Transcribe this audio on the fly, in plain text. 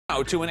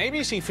Now to an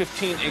ABC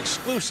 15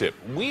 exclusive.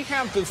 We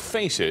have the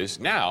faces.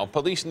 Now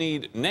police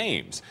need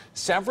names.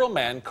 Several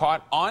men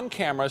caught on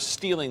camera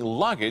stealing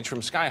luggage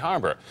from Sky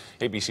Harbor.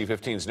 ABC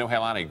 15's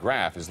Nohelani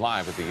Graf is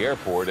live at the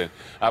airport, and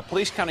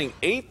police counting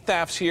 8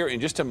 thefts here in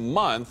just a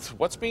month.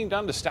 What's being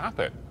done to stop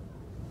it?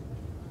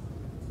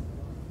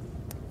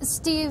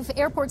 Steve,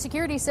 airport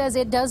security says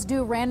it does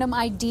do random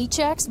ID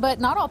checks,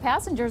 but not all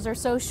passengers are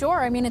so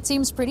sure. I mean, it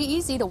seems pretty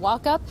easy to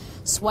walk up,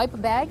 swipe a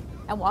bag,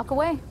 and walk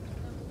away.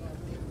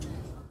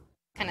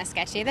 Kind of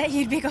sketchy that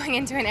you'd be going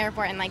into an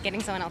airport and like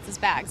getting someone else's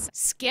bags.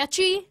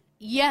 Sketchy?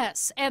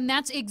 Yes, and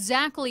that's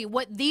exactly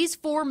what these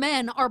 4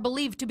 men are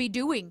believed to be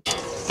doing.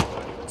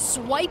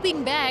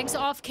 Swiping bags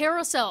off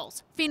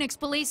carousels. Phoenix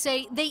police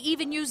say they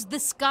even used the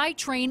Sky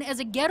train as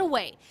a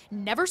getaway.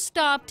 Never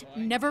stopped,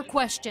 never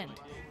questioned.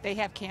 They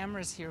have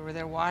cameras here where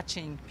they're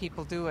watching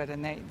people do it,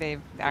 and they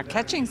are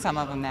catching some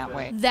of them that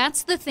way.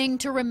 That's the thing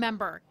to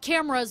remember.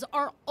 Cameras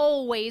are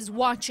always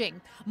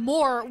watching.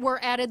 More were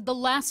added the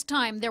last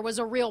time there was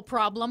a real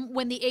problem,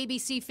 when the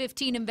ABC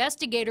 15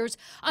 investigators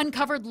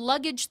uncovered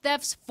luggage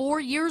thefts 4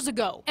 years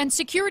ago. And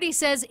security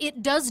says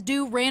it does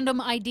do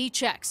random ID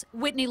checks.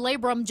 Whitney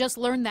Labrum just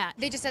learned that.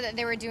 They just said that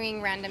they were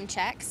doing random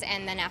checks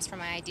and then asked for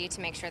my ID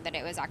to make sure that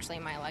it was actually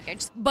my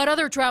luggage. But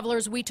other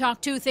travelers we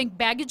talked to think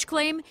baggage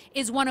claim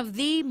is one of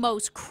the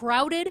most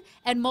crowded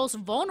and most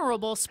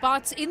vulnerable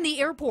spots in the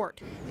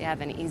airport. They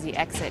have an easy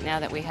exit now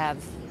that we have,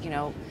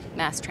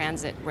 mass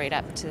transit right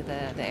up to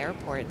the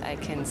airport. I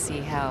can see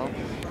how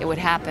it would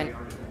happen.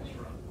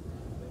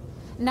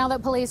 Now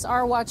that police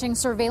are watching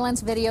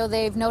surveillance video,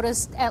 they've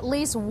noticed at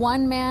least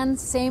one man,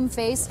 same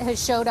face,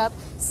 has showed up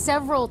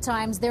several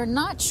times. They're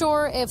not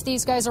sure if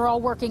these guys are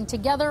all working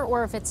together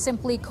or if it's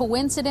simply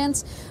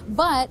coincidence,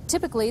 but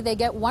typically they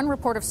get 1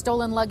 report of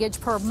stolen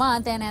luggage per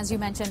month, and as you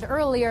mentioned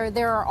earlier,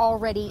 there are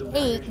already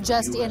 8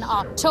 just in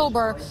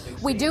October.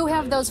 We do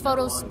have those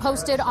photos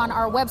posted on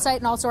our website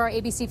and also our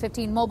ABC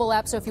 15 mobile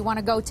app, so if you want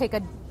to go take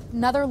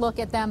another look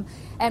at them,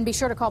 and be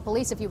sure to call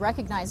police if you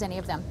recognize any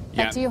of them.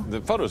 Back to you.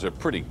 The photos are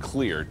pretty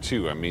clear,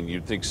 too. I mean,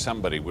 you'd think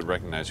somebody would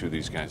recognize who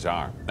these guys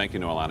are. Thank you,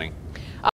 Noelani.